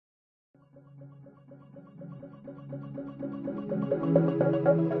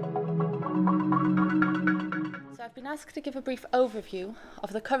So I've been asked to give a brief overview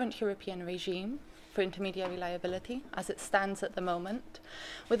of the current European regime for intermediary liability as it stands at the moment,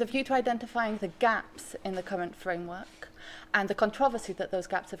 with a view to identifying the gaps in the current framework and the controversy that those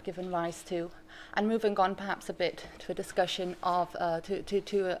gaps have given rise to, and moving on perhaps a bit to a discussion of a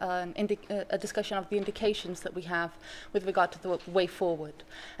discussion of the indications that we have with regard to the way forward,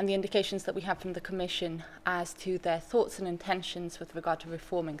 and the indications that we have from the Commission as to their thoughts and intentions with regard to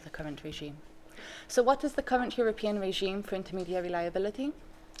reforming the current regime. So what is the current European regime for intermediary liability?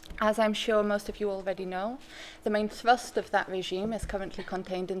 As I'm sure most of you already know, the main thrust of that regime is currently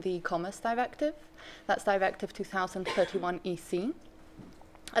contained in the e-commerce directive. That's Directive 2031/EC.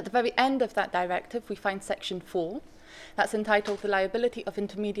 At the very end of that directive, we find Section 4. That's entitled The Liability of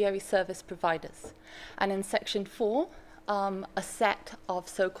Intermediary Service Providers. And in Section 4, a set of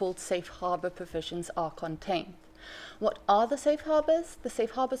so-called safe harbor provisions are contained. What are the safe harbors? The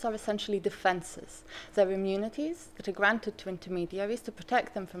safe harbors are essentially defenses. They're immunities that are granted to intermediaries to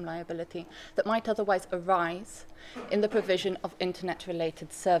protect them from liability that might otherwise arise in the provision of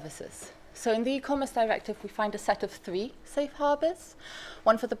internet-related services. So in the e-commerce directive, we find a set of 3 safe harbors,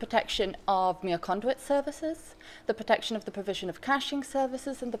 one for the protection of mere conduit services, the protection of the provision of caching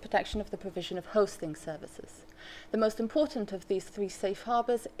services, and the protection of the provision of hosting services. The most important of these 3 safe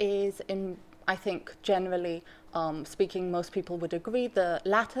harbors is, I think generally speaking, most people would agree, the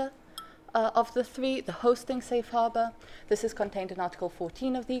latter of the 3, the hosting safe harbor. This is contained in Article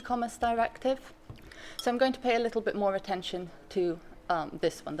 14 of the e-commerce directive. So I'm going to pay a little bit more attention to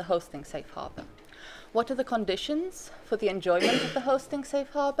this one, the hosting safe harbor. What are the conditions for the enjoyment of the hosting safe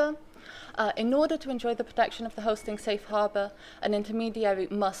harbor? In order to enjoy the protection of the hosting safe harbor, an intermediary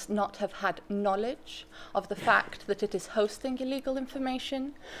must not have had knowledge of the fact that it is hosting illegal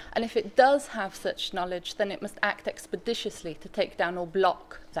information, and if it does have such knowledge, then it must act expeditiously to take down or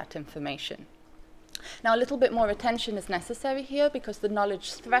block that information. Now, a little bit more attention is necessary here because the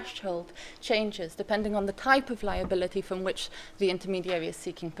knowledge threshold changes depending on the type of liability from which the intermediary is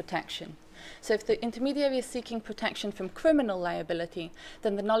seeking protection. So if the intermediary is seeking protection from criminal liability,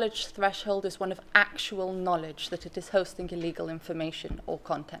 then the knowledge threshold is one of actual knowledge that it is hosting illegal information or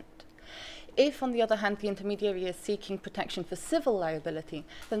content. If, on the other hand, the intermediary is seeking protection for civil liability,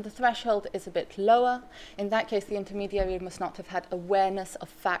 then the threshold is a bit lower. In that case, the intermediary must not have had awareness of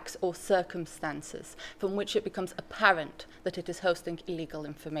facts or circumstances from which it becomes apparent that it is hosting illegal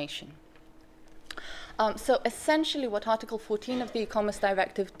information. So essentially what Article 14 of the e-commerce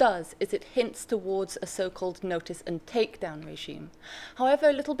directive does is it hints towards a so-called notice and takedown regime. However,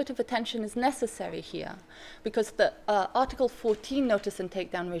 a little bit of attention is necessary here because the Article 14 notice and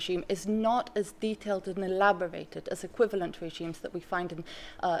takedown regime is not as detailed and elaborated as equivalent regimes that we find in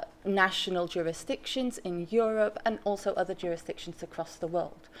national jurisdictions in Europe and also other jurisdictions across the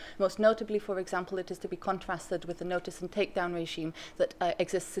world. Most notably, for example, it is to be contrasted with the notice and takedown regime that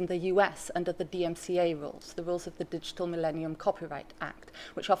exists in the US under the DMCA rules, the rules of the Digital Millennium Copyright Act,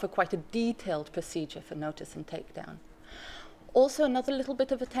 which offer quite a detailed procedure for notice and takedown. Also, another little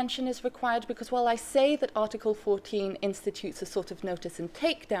bit of attention is required because while I say that Article 14 institutes a sort of notice and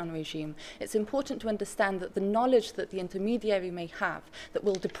takedown regime, it's important to understand that the knowledge that the intermediary may have that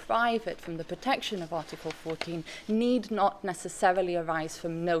will deprive it from the protection of Article 14 need not necessarily arise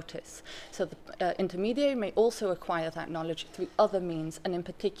from notice. So the intermediary may also acquire that knowledge through other means, and in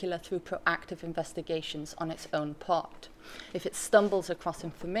particular through proactive investigations on its own part. If it stumbles across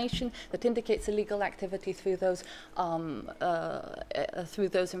information that indicates illegal activity through those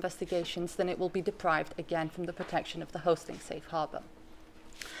investigations, then it will be deprived again from the protection of the hosting safe harbor.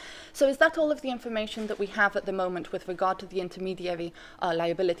 So is that all of the information that we have at the moment with regard to the intermediary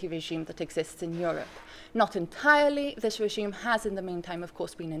liability regime that exists in Europe? Not entirely. This regime has in the meantime, of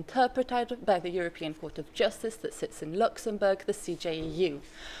course, been interpreted by the European Court of Justice that sits in Luxembourg, the CJEU.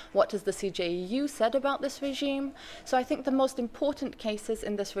 What has the CJEU said about this regime? So I think the most important cases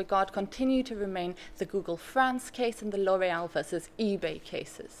in this regard continue to remain the Google France case and the L'Oréal versus eBay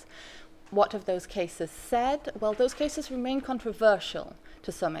cases. What have those cases said? Well, those cases remain controversial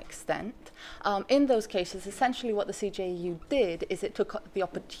to some extent. In those cases, essentially what the CJEU did is it took the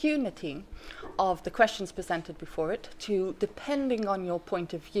opportunity of the questions presented before it to, depending on your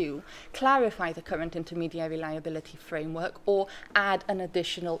point of view, clarify the current intermediary liability framework or add an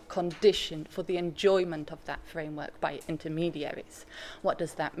additional condition for the enjoyment of that framework by intermediaries. What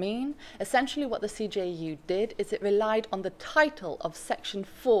does that mean? Essentially what the CJEU did is it relied on the title of Section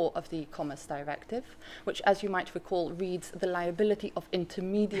 4 of the e-commerce directive, which, as you might recall, reads the liability of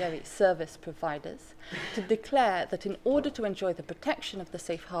intermediary service providers, to declare that in order to enjoy the protection of the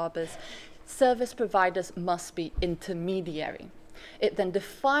safe harbors, service providers must be intermediary. It then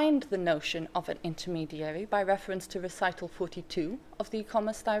defined the notion of an intermediary by reference to recital 42 of the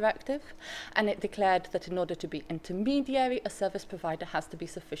e-commerce directive, and it declared that in order to be intermediary, a service provider has to be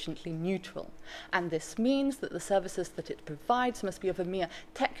sufficiently neutral. And this means that the services that it provides must be of a mere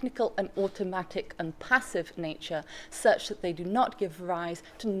technical and automatic and passive nature, such that they do not give rise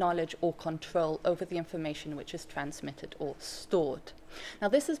to knowledge or control over the information which is transmitted or stored. Now,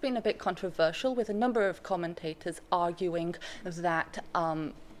 this has been a bit controversial, with a number of commentators arguing that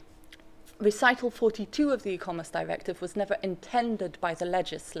Recital 42 of the e-commerce directive was never intended by the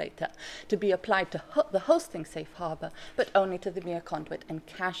legislator to be applied to the hosting safe harbor, but only to the mere conduit and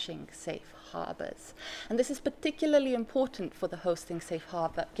caching safe harbors. And this is particularly important for the hosting safe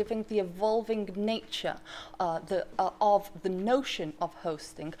harbor, given the evolving nature of the notion of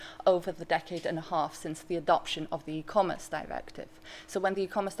hosting over the decade and a half since the adoption of the e-commerce directive. So when the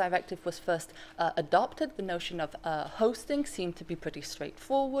e-commerce directive was first adopted, the notion of hosting seemed to be pretty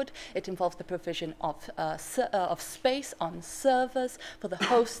straightforward. It involved the provision of space on servers for the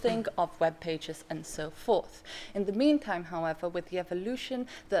hosting of web pages and so forth. In the meantime, however, with the evolution,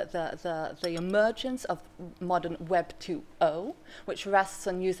 the emergence of modern Web 2.0, which rests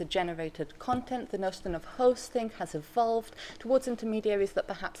on user-generated content, the notion of hosting has evolved towards intermediaries that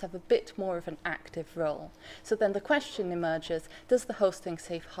perhaps have a bit more of an active role. So then the question emerges, does the hosting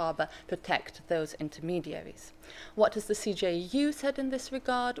safe harbor protect those intermediaries? What has the CJEU said in this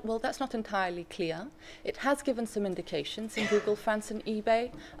regard? Well, that's not entirely clear. It has given some indications in Google France and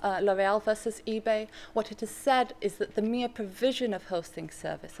eBay, L'Oreal versus eBay. What it has said is that the mere provision of hosting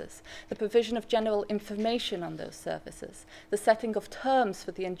services, the provision of general information on those services, the setting of terms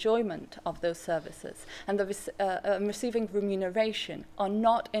for the enjoyment of those services, and the receiving remuneration are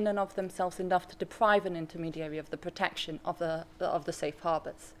not in and of themselves enough to deprive an intermediary of the protection of the safe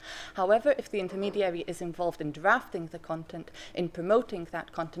harbors. However, if the intermediary is involved in drafting the content, in promoting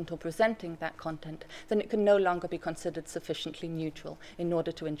that content or presenting that content, then it can no longer be considered sufficiently neutral in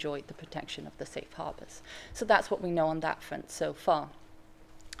order to enjoy the protection of the safe harbors. So that's what we know on that front so far.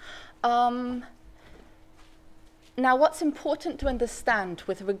 Now, what's important to understand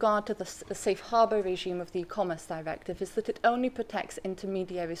with regard to the safe harbor regime of the e-commerce directive is that it only protects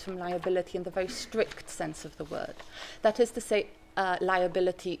intermediaries from liability in the very strict sense of the word. That is to say,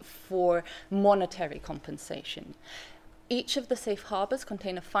 liability for monetary compensation. Each of the safe harbors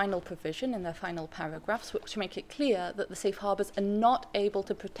contain a final provision in their final paragraphs which make it clear that the safe harbors are not able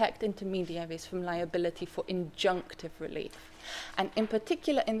to protect intermediaries from liability for injunctive relief. And in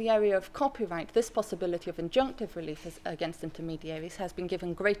particular, in the area of copyright, this possibility of injunctive relief against intermediaries has been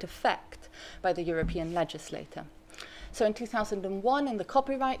given great effect by the European legislator. So in 2001, in the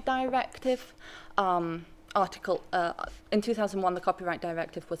Copyright Directive, in 2001, the Copyright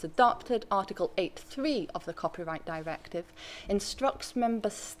Directive was adopted. Article 8.3 of the Copyright Directive instructs member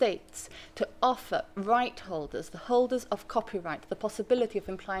states to offer right holders, the holders of copyright, the possibility of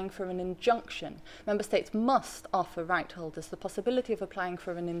applying for an injunction. Member states must offer right holders the possibility of applying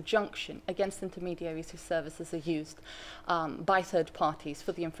for an injunction against intermediaries whose services are used by third parties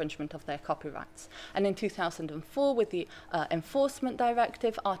for the infringement of their copyrights. And in 2004, with the Enforcement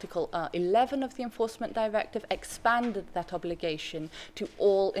Directive, Article 11 of the Enforcement Directive expanded that obligation to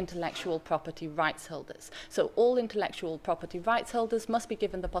all intellectual property rights holders. So all intellectual property rights holders must be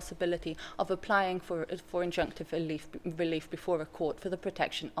given the possibility of applying for injunctive relief before a court for the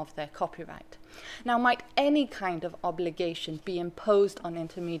protection of their copyright. Now, might any kind of obligation be imposed on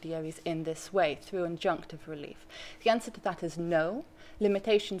intermediaries in this way through injunctive relief? The answer to that is no.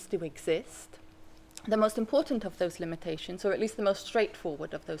 Limitations do exist. The most important of those limitations, or at least the most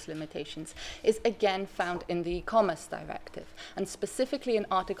straightforward of those limitations, is again found in the e-commerce directive, and specifically in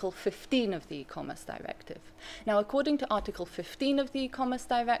Article 15 of the e-commerce directive. Now, according to Article 15 of the e-commerce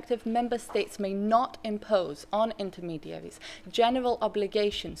directive, member states may not impose on intermediaries general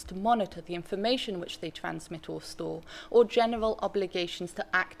obligations to monitor the information which they transmit or store, or general obligations to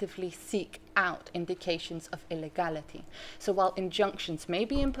actively seek out indications of illegality. So while injunctions may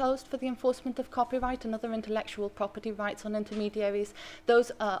be imposed for the enforcement of copyright and other intellectual property rights on intermediaries,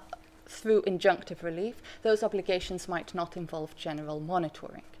 those are through injunctive relief, those obligations might not involve general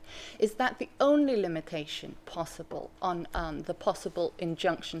monitoring. Is that the only limitation possible on the possible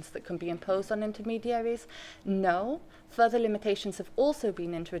injunctions that can be imposed on intermediaries? No. Further limitations have also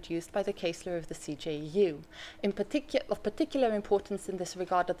been introduced by the case law of the CJEU. Of particular importance in this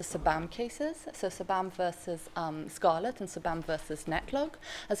regard are the Sabam cases, so Sabam versus Scarlett and Sabam versus Netlog,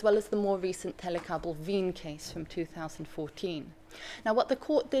 as well as the more recent Telecable Veen case from 2014. Now, what the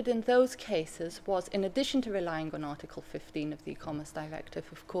court did in those cases was, in addition to relying on Article 15 of the E-Commerce Directive,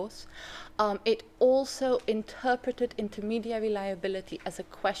 of course, it also interpreted intermediary liability as a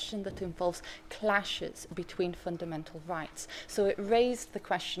question that involves clashes between fundamental rights. So it raised the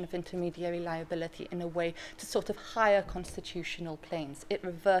question of intermediary liability in a way to sort of higher constitutional planes. It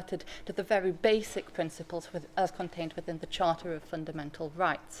reverted to the very basic principles as contained within the Charter of Fundamental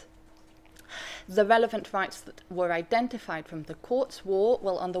Rights. The relevant rights that were identified from the courts were,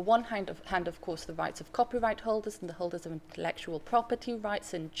 well, on the one hand, of course, the rights of copyright holders and the holders of intellectual property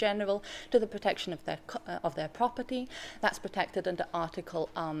rights in general to the protection of their property. That's protected under Article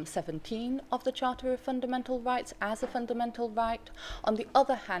 17 of the Charter of Fundamental Rights as a fundamental right. On the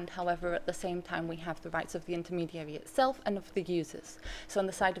other hand, however, at the same time, we have the rights of the intermediary itself and of the users. So on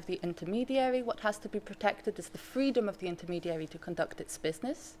the side of the intermediary, what has to be protected is the freedom of the intermediary to conduct its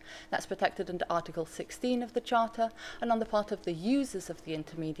business. That's protected under Article 16 of the Charter, and on the part of the users of the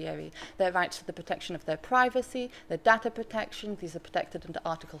intermediary, their rights to the protection of their privacy, their data protection, these are protected under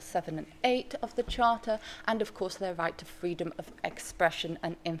Article 7 and 8 of the Charter, and of course their right to freedom of expression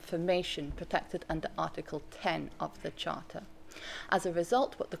and information, protected under Article 10 of the Charter. As a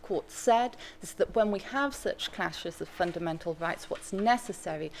result, what the court said is that when we have such clashes of fundamental rights, what's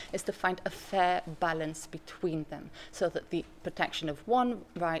necessary is to find a fair balance between them so that the protection of one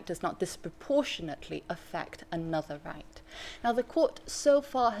right does not disproportionately affect another right. Now, the court so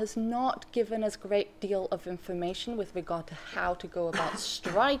far has not given us a great deal of information with regard to how to go about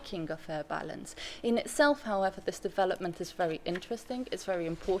striking a fair balance. In itself, however, this development is very interesting, it's very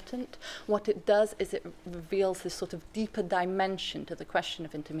important. What it does is it reveals this sort of deeper dimension to the question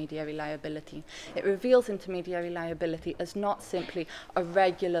of intermediary liability. It reveals intermediary liability as not simply a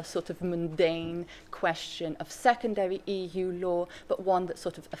regular sort of mundane question of secondary EU law, but one that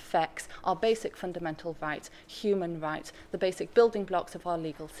sort of affects our basic fundamental rights, human rights, the basic building blocks of our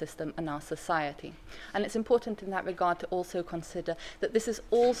legal system and our society. And it's important in that regard to also consider that this is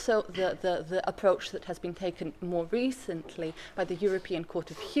also the approach that has been taken more recently by the European Court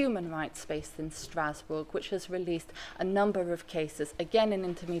of Human Rights based in Strasbourg, which has released a number of cases, again in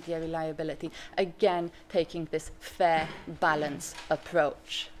intermediary liability, again taking this fair balance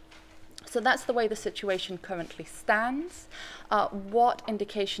approach. So that's the way the situation currently stands. What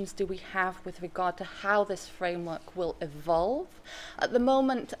indications do we have with regard to how this framework will evolve? At the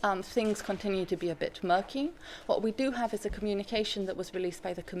moment, things continue to be a bit murky. What we do have is a communication that was released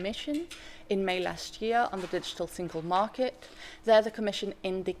by the Commission in May last year on the digital single market. There, the Commission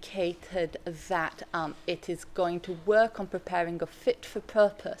indicated that it is going to work on preparing a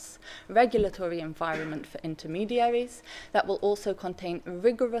fit-for-purpose regulatory environment for intermediaries that will also contain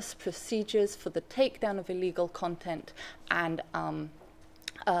rigorous procedures for the takedown of illegal content and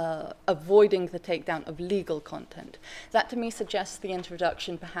avoiding the takedown of legal content. That to me suggests the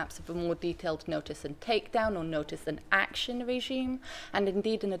introduction perhaps of a more detailed notice and takedown or notice and action regime, and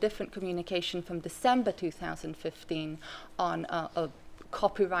indeed in a different communication from December 2015 on a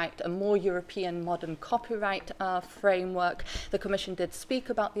more European modern copyright framework. The Commission did speak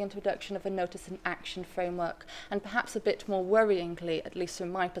about the introduction of a notice and action framework, and perhaps a bit more worryingly, at least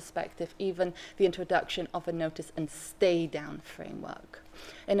from my perspective, even the introduction of a notice and stay down framework.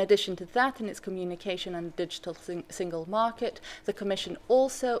 In addition to that, in its communication on the digital single market, the Commission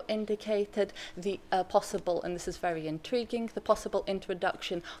also indicated the possible, and this is very intriguing, the possible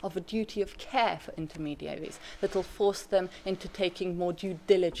introduction of a duty of care for intermediaries that will force them into taking more due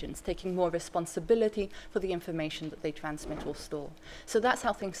diligence, taking more responsibility for the information that they transmit or store. So that's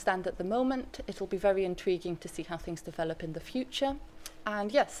how things stand at the moment. It'll be very intriguing to see how things develop in the future.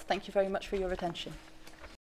 And yes, thank you very much for your attention.